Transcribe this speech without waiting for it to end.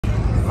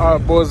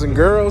Alright, boys and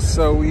girls,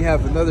 so we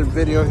have another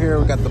video here.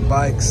 We got the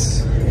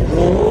bikes.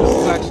 This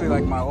is actually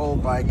like my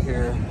old bike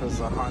here. It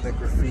was a Honda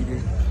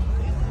Graffiti.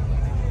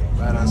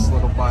 Badass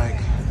little bike.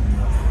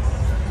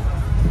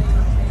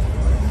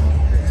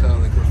 Tell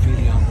the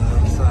graffiti on the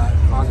other side.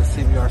 Honda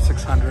CBR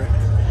 600.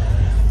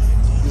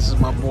 This is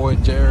my boy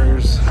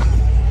Jer's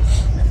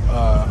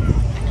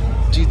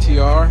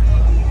GTR.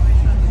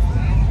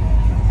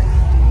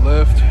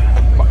 Lift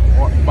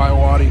by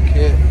Wadi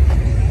kit.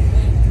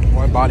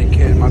 White body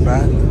kit, my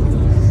bad.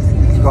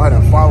 Let's go ahead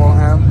and follow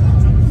him.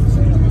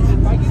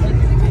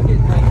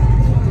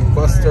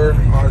 Buster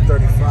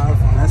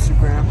R35 on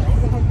Instagram.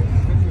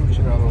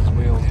 Check out those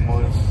wheels,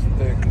 boys.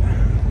 Thick.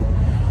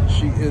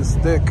 She is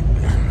thick.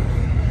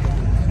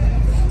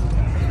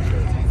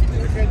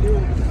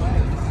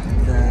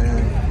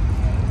 And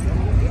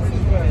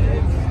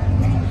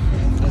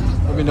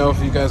let me know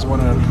if you guys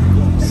want to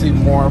see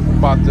more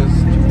about this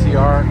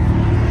GTR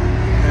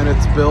and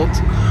its build.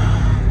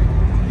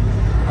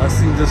 I've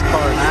seen this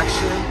car in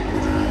action,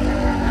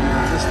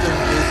 and this thing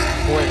is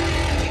quick.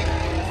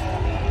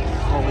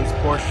 Always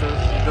Porsche,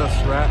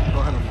 Dust Rat. Go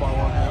ahead and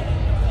follow him.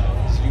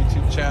 His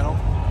YouTube channel.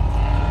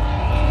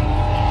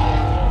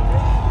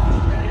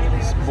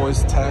 This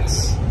boy's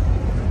tax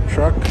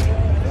truck.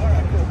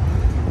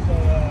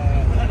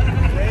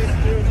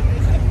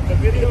 The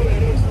video it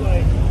looks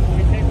like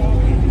we take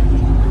off.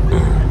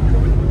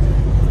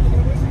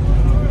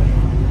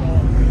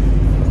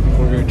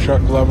 For your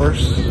truck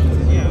lovers.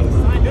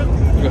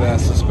 Look at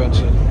that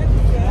suspension.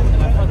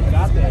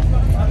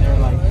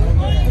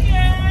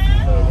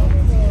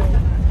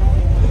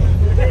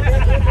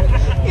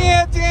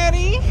 Yeah,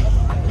 Daddy.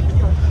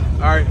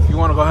 All right, if you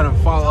want to go ahead and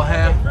follow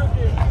him.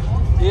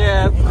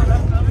 Yeah.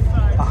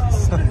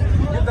 Awesome.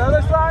 Get the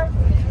other side.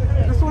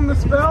 This one, the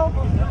spell.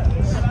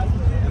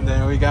 And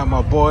then we got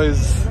my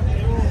boys,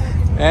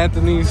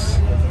 Anthony's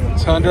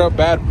Tundra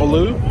Bad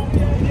Blue.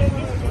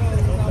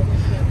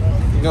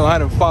 You go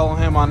ahead and follow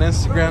him on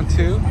Instagram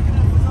too.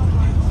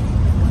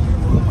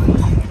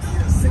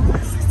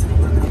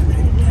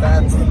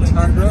 That's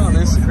Tundra on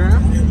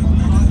Instagram.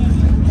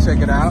 Check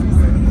it out.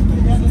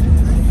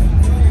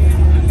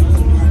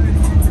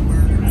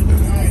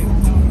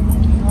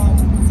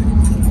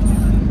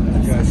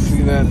 You guys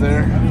see that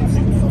there?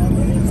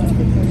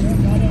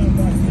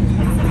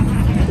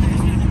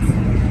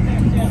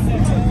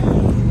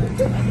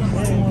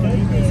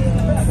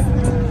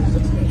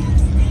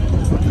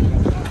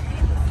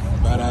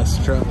 Badass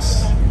trucks.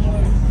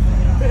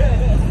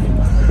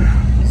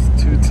 It's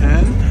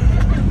 210.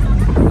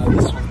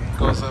 This one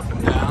goes up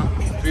and down.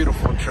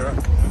 Beautiful truck.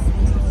 You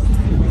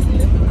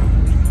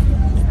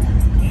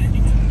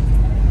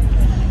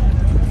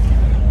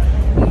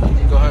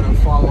can go ahead and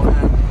follow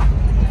him.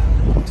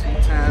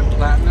 210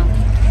 Platinum.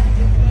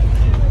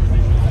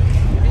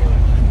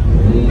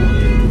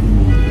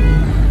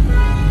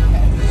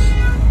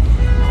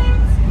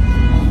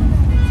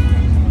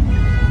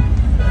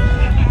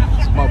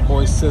 It's my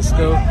boy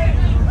Cisco.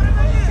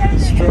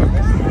 This truck.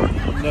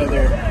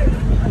 Another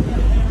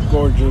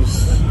gorgeous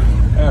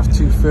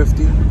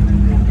F-250.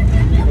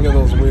 Look at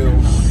those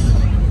wheels.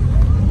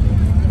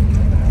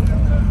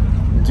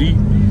 Deep.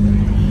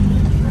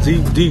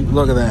 Deep, deep.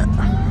 Look at that.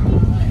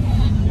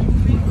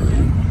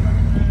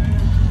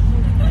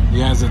 He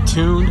has it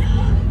tuned.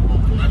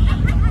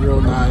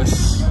 Real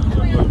nice.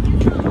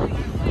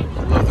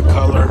 Love the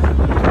color.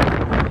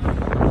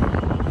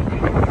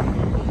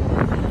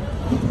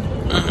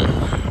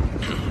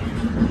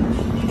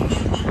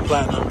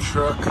 Platinum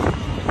truck.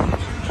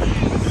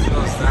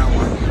 Shows that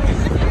one.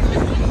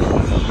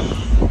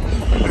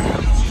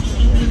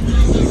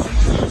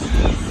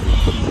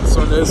 So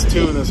there's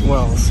tuned as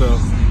well, so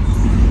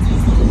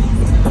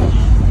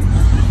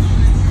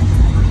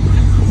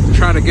I'm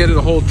trying to get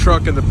the whole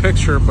truck in the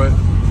picture, but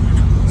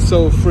it's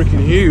so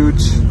freaking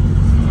huge.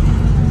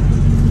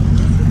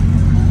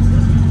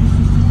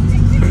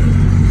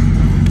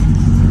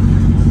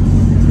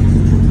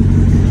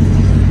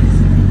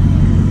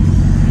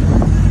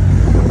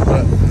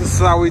 But this is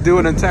how we do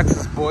it in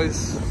Texas,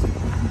 boys.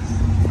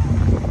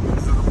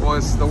 These are the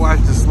boys. The wife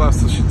just left,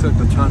 so she took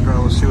the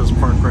Tundra. She was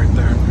parked right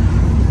there.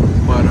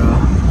 But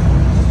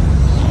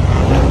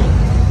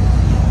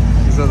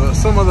these are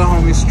some of the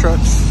homies'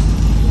 trucks.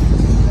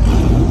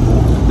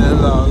 And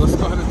then let's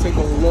go ahead and take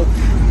a look.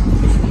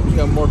 We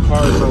got more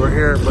cars over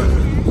here, but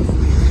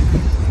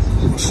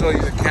we'll show you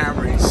the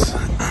Camrys.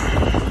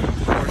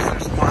 Of course,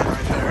 there's mine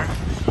right there.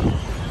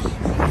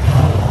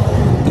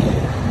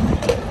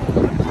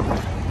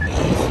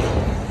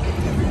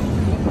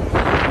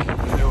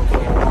 We'll go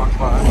walk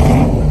by.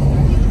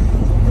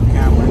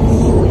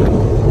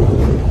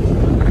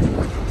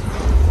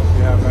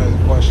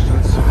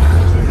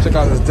 Check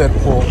out this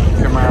Deadpool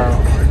Camaro.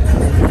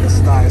 It's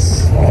nice.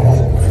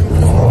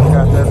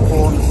 Got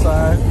Deadpool on the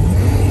side.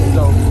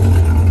 Dope.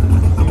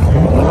 The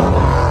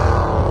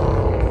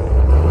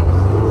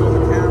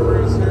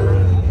cameras here.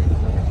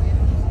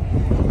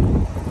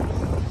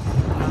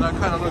 And that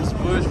kind of looks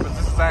bluish, but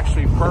this is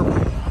actually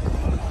purple.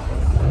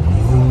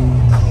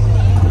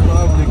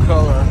 Lovely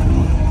color.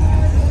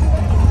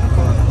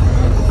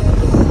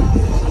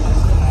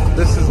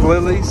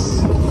 Lily's.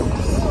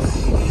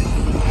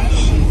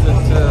 She's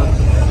into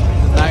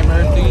the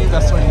nightmare theme.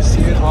 That's why you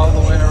see it all the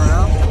way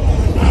around.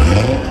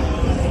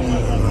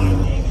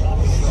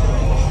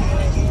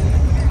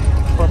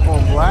 Purple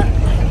and black.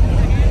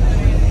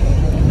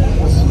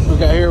 We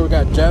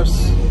got Jeff's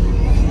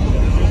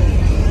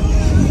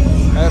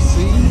SC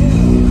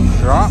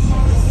drop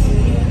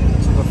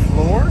to the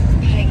floor.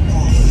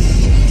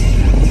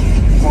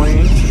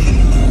 Queen.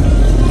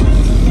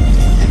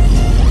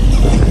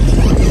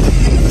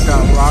 We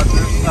got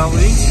Rogers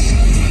LE.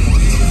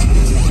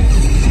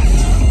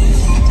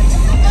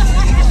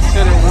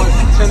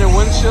 Tinted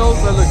windshields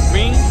that look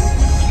green.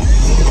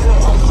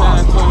 San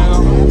Antonio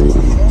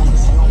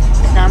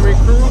Camry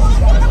crew.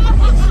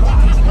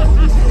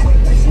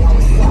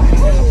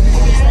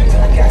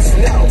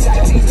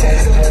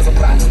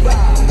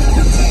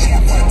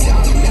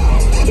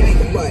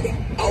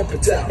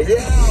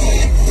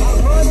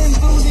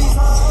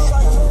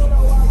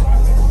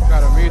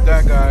 Gotta meet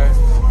that guy.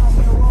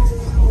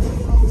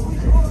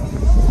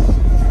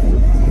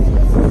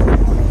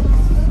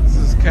 This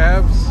is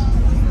Cabs.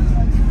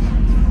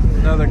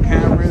 Another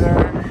Camry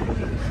there.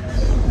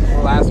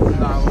 Last but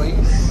not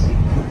least.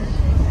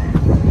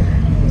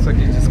 Looks like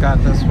he just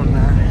got this one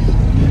there.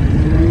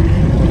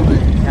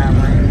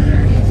 Camry.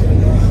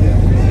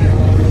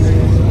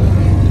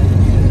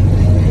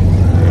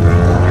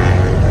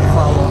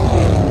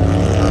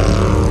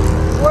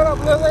 What up,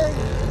 Lily?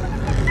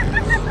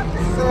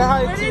 Say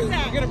hi to you.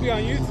 You're gonna be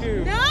on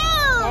YouTube. No!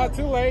 Oh,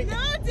 too late. No,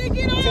 take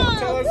it off!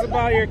 Tell us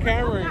about your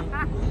Camry.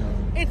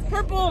 It's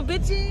purple,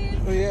 bitches.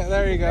 Oh, yeah,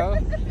 there you go.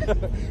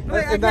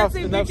 Wait, I can't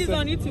say bitches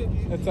on YouTube.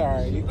 It's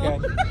alright, you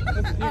can.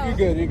 You're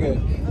good, you're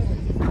good.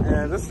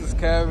 Yeah, this is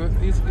Kevin.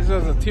 He has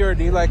a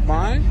TRD like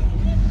mine.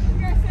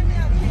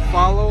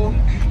 Follow.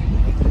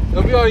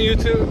 It'll be on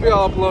YouTube, it'll be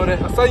all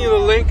uploaded. I'll send you the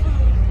link.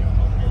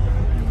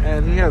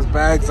 And he has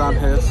bags on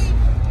his.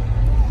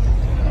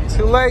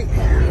 Too late.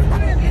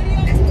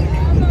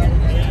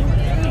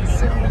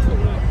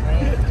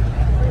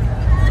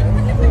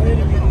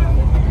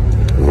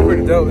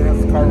 Pretty dope. It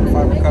has carbon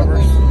fiber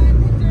covers.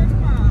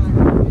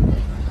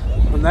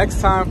 But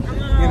next time,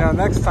 yeah,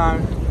 that's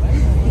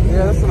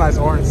a nice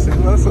orange.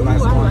 That's a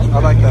nice orange. I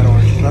like that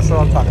orange. That's what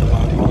I'm talking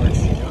about. Orange.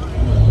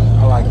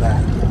 I like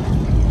that.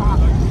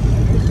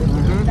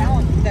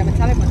 That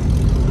metallic one.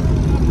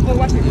 Oh,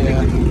 watch it.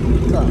 Yeah.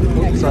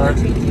 Sorry.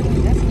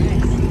 That's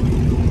nice.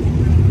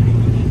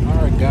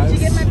 Alright, guys. Did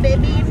you get my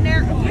baby in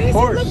there?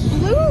 Why does it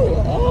look blue?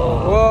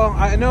 Oh. Well,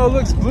 I know it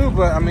looks blue,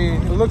 but I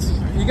mean, it looks.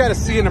 You got to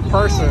see it in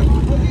person.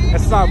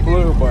 It's not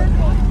blue, but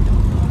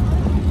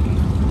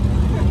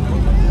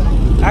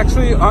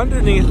actually,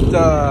 underneath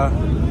the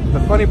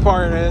funny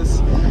part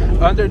is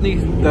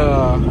underneath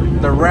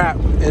the wrap,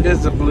 it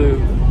is a blue.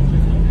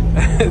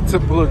 It's a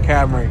blue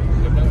Camry,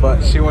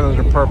 but she wanted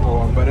a purple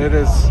one. But it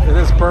is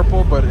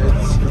purple, but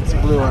it's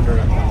blue under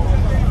it.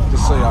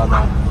 Just so y'all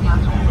know.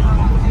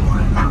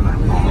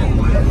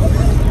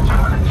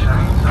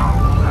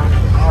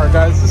 Alright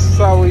guys, this is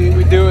how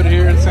we do it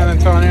here in San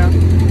Antonio.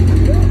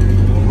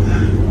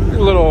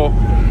 A little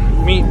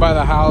meet by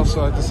the house,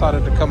 so I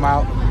decided to come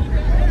out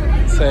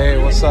and say,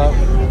 hey, what's up?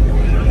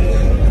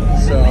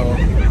 So,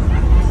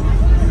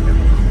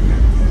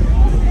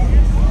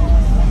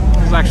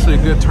 it was actually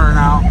a good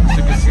turnout, as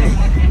you can see.